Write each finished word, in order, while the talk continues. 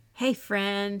Hey,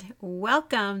 friend,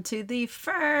 welcome to the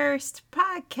first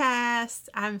podcast.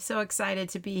 I'm so excited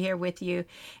to be here with you,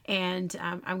 and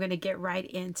I'm going to get right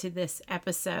into this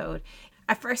episode.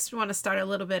 I first want to start a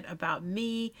little bit about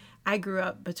me. I grew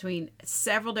up between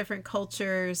several different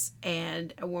cultures,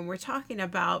 and when we're talking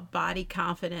about body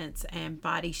confidence and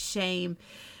body shame,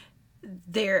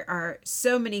 there are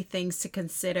so many things to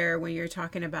consider when you're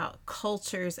talking about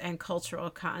cultures and cultural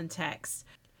context.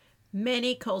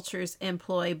 Many cultures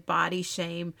employ body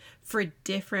shame for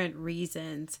different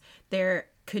reasons. There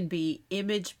could be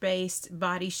image-based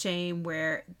body shame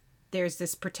where there's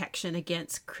this protection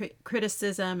against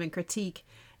criticism and critique.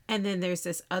 And then there's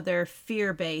this other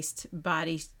fear-based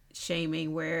body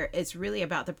shaming where it's really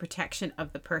about the protection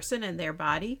of the person and their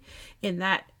body in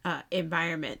that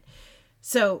environment.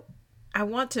 So I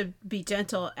want to be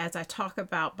gentle as I talk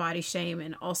about body shame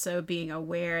and also being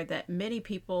aware that many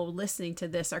people listening to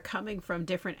this are coming from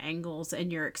different angles and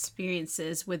your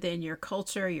experiences within your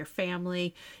culture, your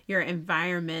family, your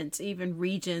environment, even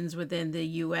regions within the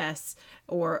US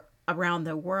or around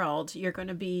the world. You're going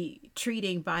to be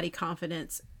treating body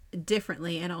confidence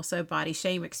differently and also body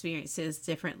shame experiences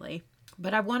differently.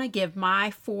 But I want to give my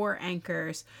 4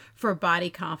 anchors for body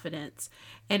confidence.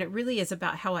 And it really is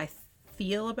about how I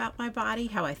feel about my body,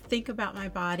 how I think about my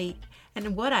body,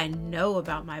 and what I know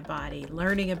about my body,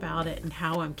 learning about it and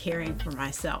how I'm caring for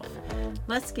myself.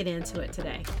 Let's get into it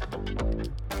today.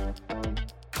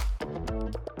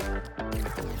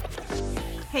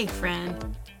 Hey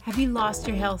friend, have you lost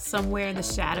your health somewhere in the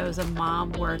shadows of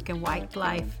mom, work, and wife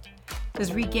life?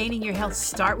 Does regaining your health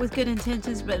start with good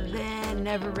intentions but then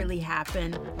never really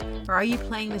happen? Or are you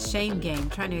playing the shame game,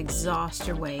 trying to exhaust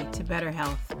your way to better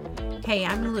health? Hey,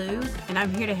 I'm Lou, and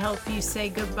I'm here to help you say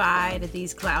goodbye to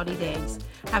these cloudy days.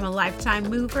 I'm a lifetime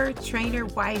mover, trainer,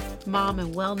 wife, mom,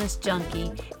 and wellness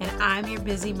junkie, and I'm your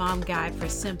busy mom guide for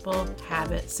simple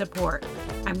habit support.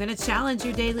 I'm going to challenge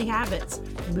your daily habits,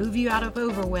 move you out of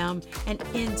overwhelm, and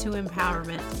into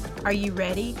empowerment. Are you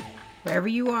ready? Wherever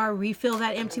you are, refill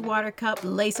that empty water cup,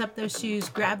 lace up those shoes,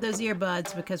 grab those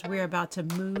earbuds because we're about to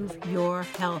move your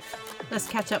health. Let's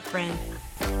catch up, friend.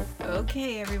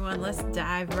 Okay, everyone, let's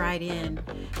dive right in.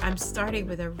 I'm starting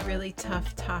with a really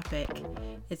tough topic.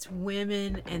 It's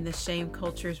women and the shame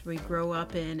cultures we grow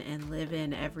up in and live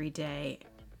in every day.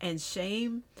 And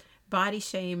shame, body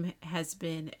shame, has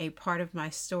been a part of my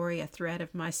story, a thread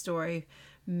of my story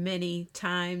many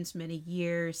times, many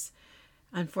years.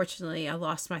 Unfortunately, I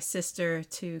lost my sister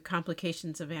to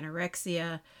complications of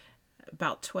anorexia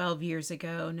about 12 years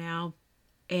ago now,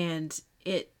 and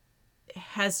it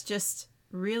has just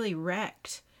really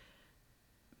wrecked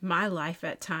my life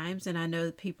at times, and I know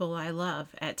the people I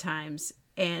love at times,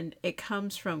 and it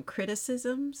comes from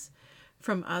criticisms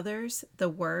from others, the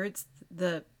words,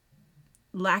 the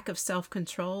lack of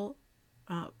self-control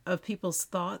of people's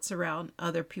thoughts around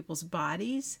other people's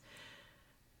bodies.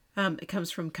 It comes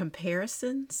from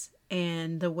comparisons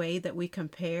and the way that we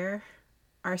compare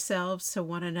ourselves to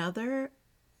one another,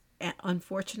 and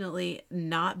unfortunately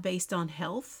not based on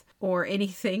health or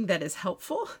anything that is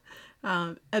helpful.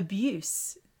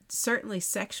 Abuse, certainly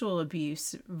sexual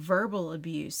abuse, verbal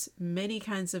abuse, many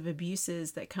kinds of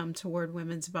abuses that come toward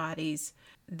women's bodies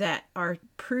that are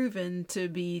proven to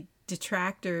be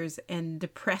detractors and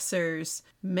depressors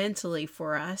mentally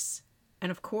for us. And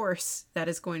of course, that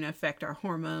is going to affect our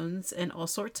hormones and all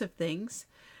sorts of things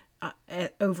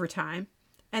over time.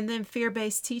 And then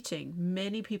fear-based teaching.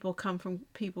 Many people come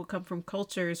from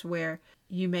cultures where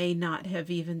you may not have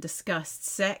even discussed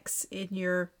sex in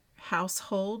your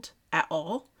household at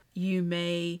all. You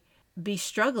may be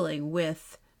struggling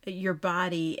with your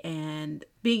body and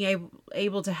being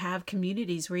able to have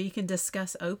communities where you can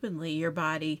discuss openly your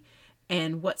body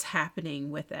and what's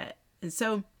happening with it. And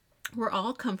so we're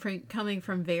all coming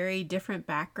from very different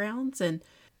backgrounds, and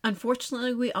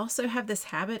unfortunately, we also have this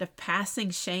habit of passing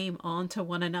shame on to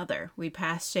one another. We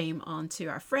pass shame on to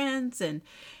our friends and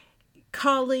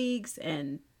colleagues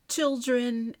and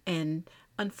children, and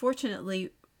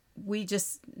unfortunately, we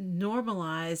just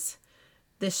normalize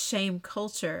this shame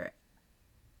culture.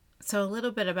 So a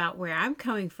little bit about where I'm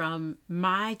coming from,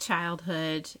 my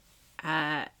childhood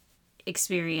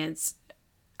experience.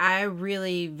 I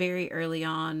really, very early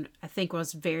on, I think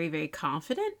was very, very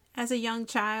confident as a young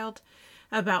child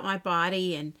about my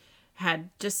body and had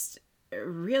just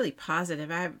really positive.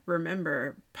 I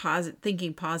remember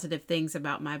thinking positive things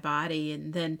about my body.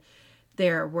 And then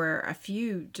there were a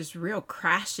few just real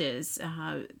crashes.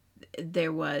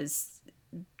 There was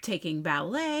taking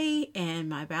ballet and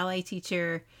my ballet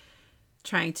teacher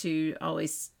trying to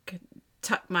always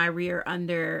tuck my rear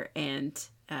under, and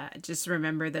just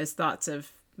remember those thoughts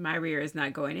of my rear is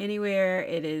not going anywhere.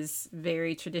 It is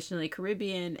very traditionally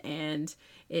Caribbean, and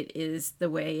it is the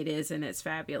way it is, and it's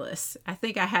fabulous. I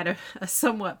think I had a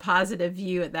somewhat positive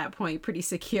view at that point, pretty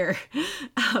secure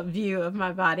view of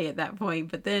my body at that point.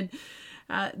 But then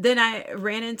I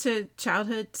ran into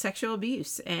childhood sexual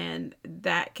abuse, and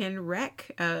that can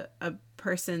wreck a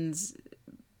person's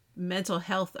mental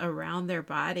health around their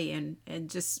body, and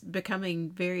just becoming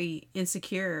very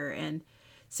insecure and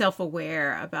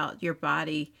self-aware about your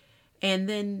body. And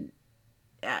then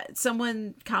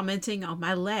someone commenting on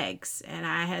my legs, and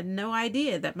I had no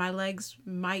idea that my legs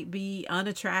might be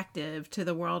unattractive to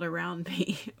the world around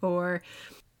me, or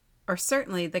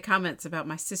certainly the comments about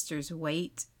my sister's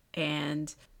weight.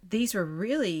 And these were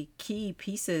really key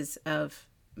pieces of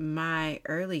my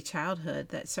early childhood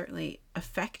that certainly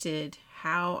affected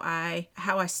how I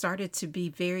started to be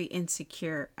very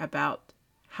insecure about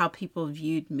how people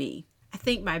viewed me. I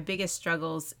think my biggest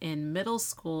struggles in middle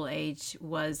school age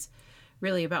was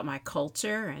really about my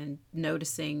culture, and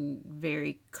noticing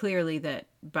very clearly that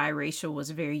biracial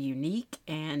was very unique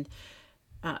and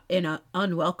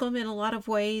unwelcome in a lot of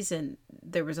ways. And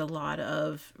there was a lot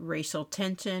of racial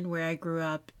tension where I grew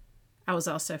up. I was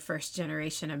also first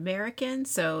generation American,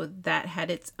 so that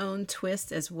had its own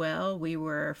twist as well. We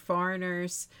were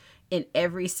foreigners in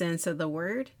every sense of the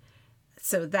word.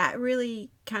 So that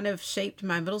really kind of shaped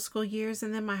my middle school years.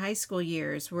 And then my high school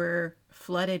years were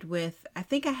flooded with, I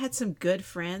think I had some good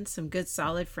friends, some good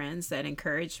solid friends that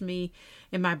encouraged me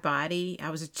in my body.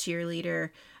 I was a cheerleader.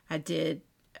 I did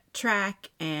track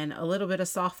and a little bit of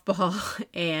softball.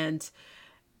 And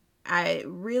I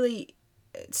really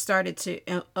started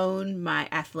to own my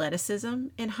athleticism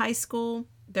in high school.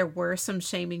 There were some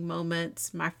shaming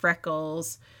moments, my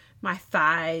freckles, my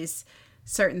thighs,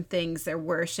 certain things. There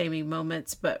were shaming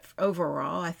moments, but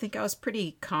overall, I think I was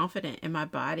pretty confident in my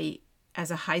body as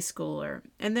a high schooler.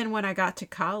 And then when I got to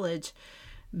college,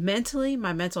 mentally,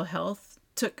 my mental health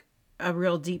took a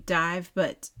real deep dive,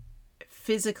 but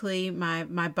physically, my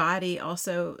body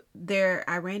also, there,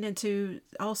 I ran into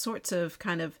all sorts of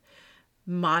kind of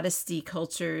modesty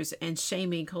cultures and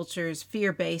shaming cultures,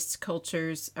 fear-based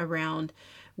cultures around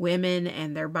women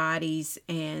and their bodies.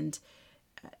 And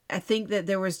I think that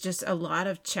there was just a lot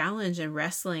of challenge and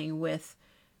wrestling with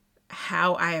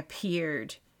how I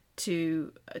appeared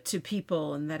to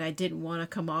people, and that I didn't want to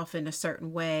come off in a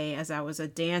certain way as I was a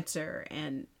dancer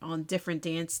and on different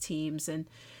dance teams. And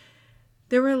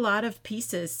there were a lot of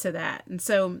pieces to that. And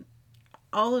so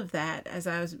all of that, as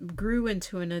I grew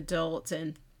into an adult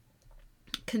and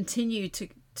continued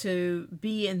to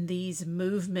be in these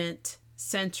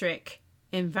movement-centric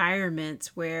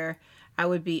environments where I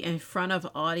would be in front of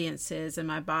audiences and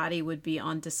my body would be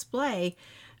on display,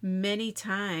 many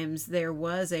times there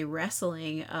was a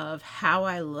wrestling of how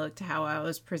I looked, how I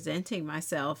was presenting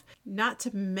myself, not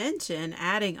to mention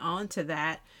adding on to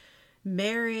that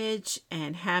marriage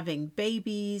and having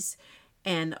babies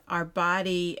and our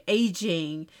body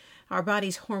aging, our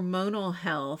body's hormonal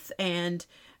health, and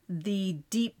the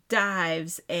deep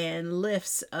dives and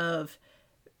lifts of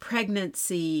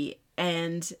pregnancy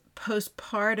and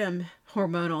postpartum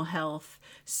hormonal health.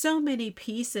 So many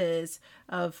pieces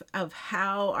of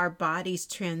how our bodies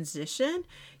transition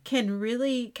can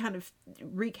really kind of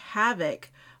wreak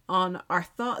havoc on our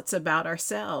thoughts about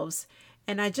ourselves.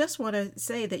 And I just want to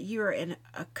say that you are in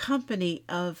a company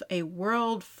of a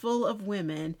world full of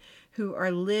women who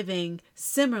are living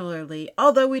similarly.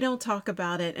 Although we don't talk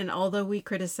about it, and although we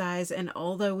criticize, and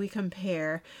although we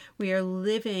compare, we are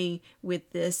living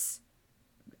with this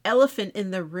elephant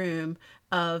in the room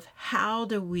of how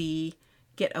do we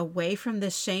get away from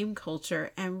this shame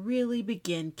culture and really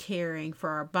begin caring for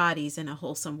our bodies in a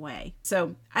wholesome way.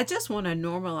 So I just want to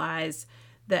normalize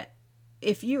that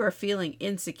if you are feeling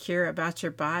insecure about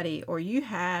your body, or you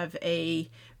have a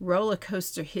roller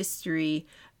coaster history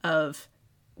of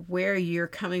where you're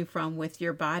coming from with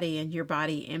your body and your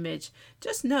body image,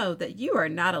 just know that you are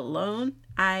not alone.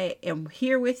 I am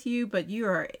here with you, but you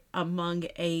are among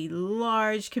a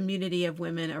large community of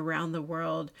women around the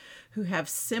world who have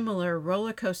similar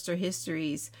roller coaster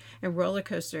histories and roller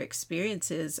coaster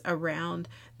experiences around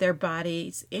their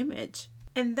body's image.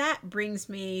 And that brings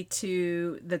me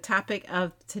to the topic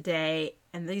of today.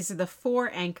 And these are the 4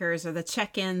 anchors, or the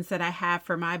check-ins, that I have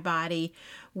for my body.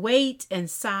 Weight and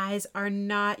size are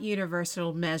not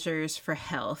universal measures for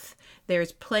health.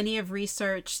 There's plenty of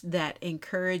research that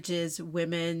encourages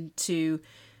women to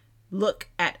look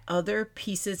at other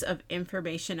pieces of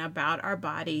information about our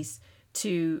bodies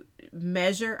to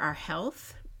measure our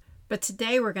health. But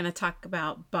today we're going to talk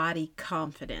about body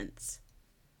confidence.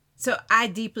 So I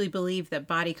deeply believe that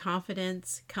body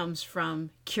confidence comes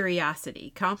from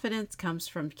curiosity. Confidence comes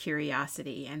from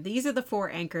curiosity. And these are the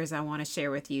 4 anchors I want to share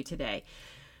with you today.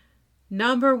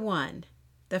 Number 1,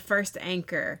 the first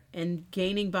anchor in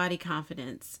gaining body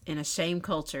confidence in a shame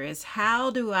culture is, how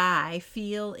do I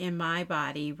feel in my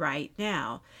body right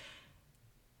now?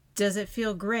 Does it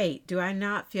feel great? Do I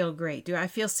not feel great? Do I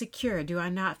feel secure? Do I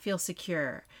not feel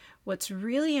secure? What's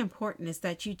really important is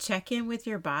that you check in with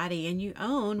your body and you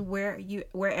own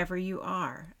wherever you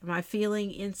are. Am I feeling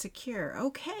insecure?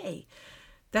 Okay.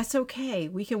 That's okay.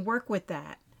 We can work with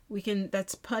that.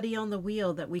 That's putty on the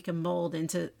wheel that we can mold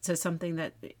into something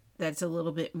that's a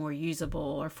little bit more usable,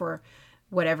 or for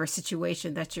whatever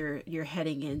situation that you're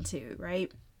heading into,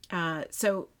 right?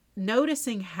 So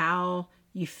noticing how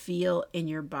you feel in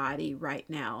your body right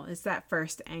now is that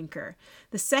first anchor.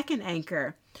 The second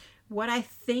anchor, what I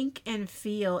think and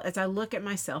feel as I look at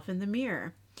myself in the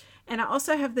mirror. And I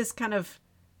also have this kind of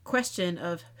question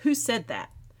of, who said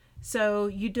that? So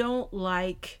you don't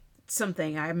like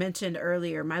something I mentioned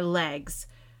earlier, my legs.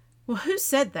 Well, who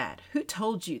said that? Who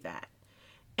told you that?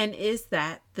 And is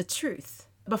that the truth?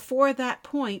 Before that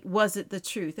point, was it the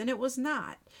truth? And it was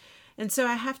not. And so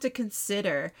I have to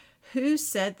consider, who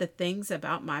said the things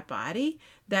about my body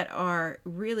that are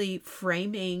really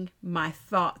framing my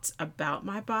thoughts about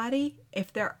my body.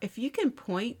 If you can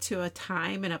point to a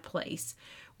time and a place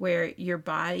where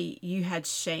you had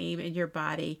shame in your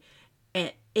body,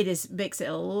 and makes it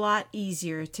a lot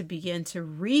easier to begin to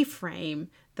reframe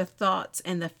the thoughts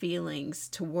and the feelings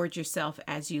towards yourself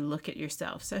as you look at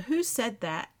yourself. So who said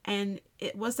that? And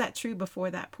was that true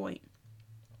before that point?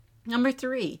 Number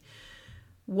 3,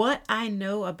 what I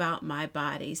know about my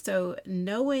body. So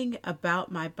knowing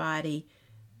about my body,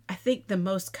 I think the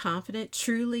most confident,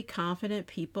 truly confident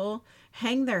people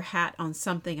hang their hat on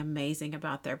something amazing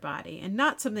about their body, and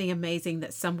not something amazing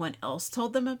that someone else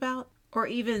told them about, or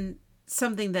even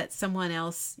something that someone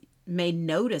else may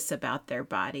notice about their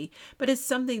body, but it's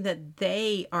something that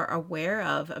they are aware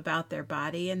of about their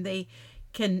body, and they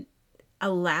can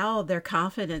allow their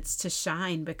confidence to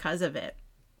shine because of it.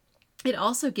 It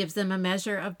also gives them a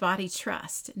measure of body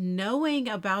trust. Knowing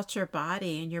about your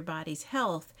body and your body's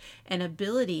health and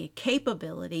ability,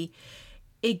 capability,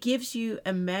 it gives you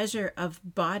a measure of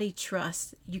body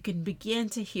trust. You can begin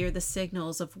to hear the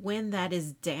signals of when that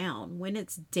is down, when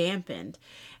it's dampened,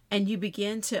 and you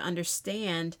begin to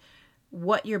understand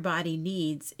what your body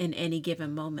needs in any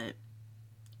given moment.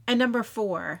 And number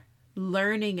 4,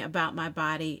 learning about my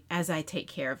body as I take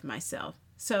care of myself.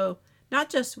 So not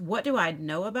just what do I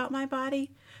know about my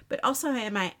body, but also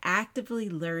am I actively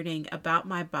learning about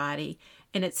my body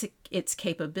and its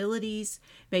capabilities,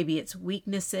 maybe its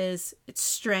weaknesses, its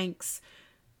strengths.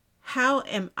 How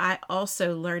am I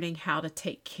also learning how to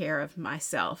take care of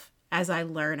myself as I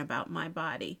learn about my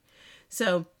body?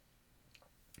 So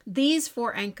these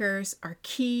 4 anchors are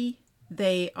key.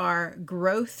 They are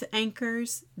growth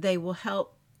anchors. They will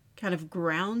help kind of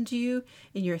ground you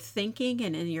in your thinking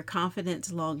and in your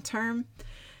confidence long term.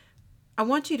 I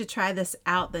want you to try this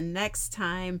out the next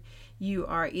time you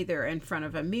are either in front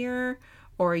of a mirror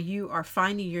or you are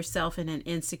finding yourself in an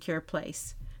insecure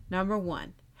place. Number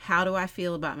 1, how do I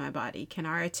feel about my body? Can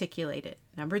I articulate it?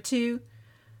 Number 2,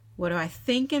 what do I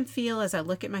think and feel as I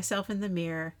look at myself in the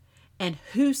mirror? And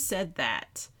who said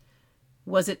that?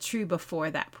 Was it true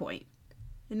before that point?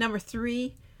 And number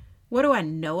 3, what do I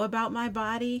know about my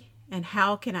body? And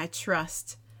how can I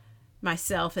trust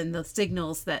myself and the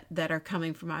signals that are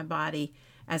coming from my body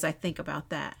as I think about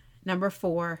that? Number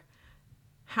 4,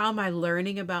 how am I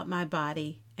learning about my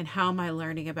body? And how am I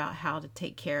learning about how to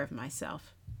take care of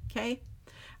myself? Okay?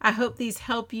 I hope these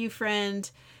help you,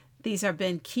 friend. These have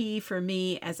been key for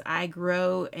me as I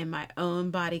grow in my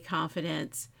own body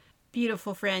confidence.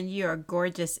 Beautiful friend, you are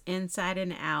gorgeous inside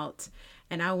and out.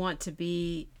 And I want to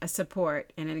be a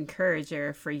support and an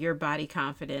encourager for your body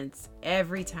confidence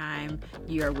every time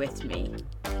you are with me.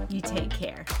 You take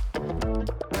care.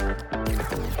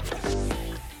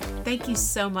 Thank you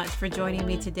so much for joining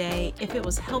me today. If it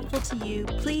was helpful to you,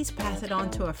 please pass it on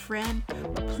to a friend,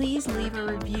 or please leave a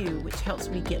review, which helps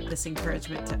me get this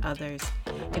encouragement to others.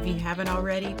 If you haven't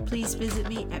already, please visit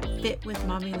me at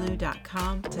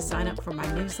fitwithmommylou.com to sign up for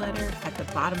my newsletter at the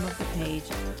bottom of the page,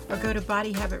 or go to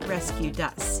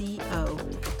bodyhabitrescue.co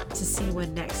to see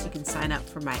when next you can sign up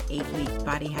for my 8-week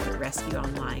Body Habit Rescue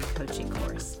online coaching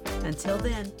course. Until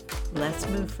then, let's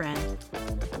move, friend.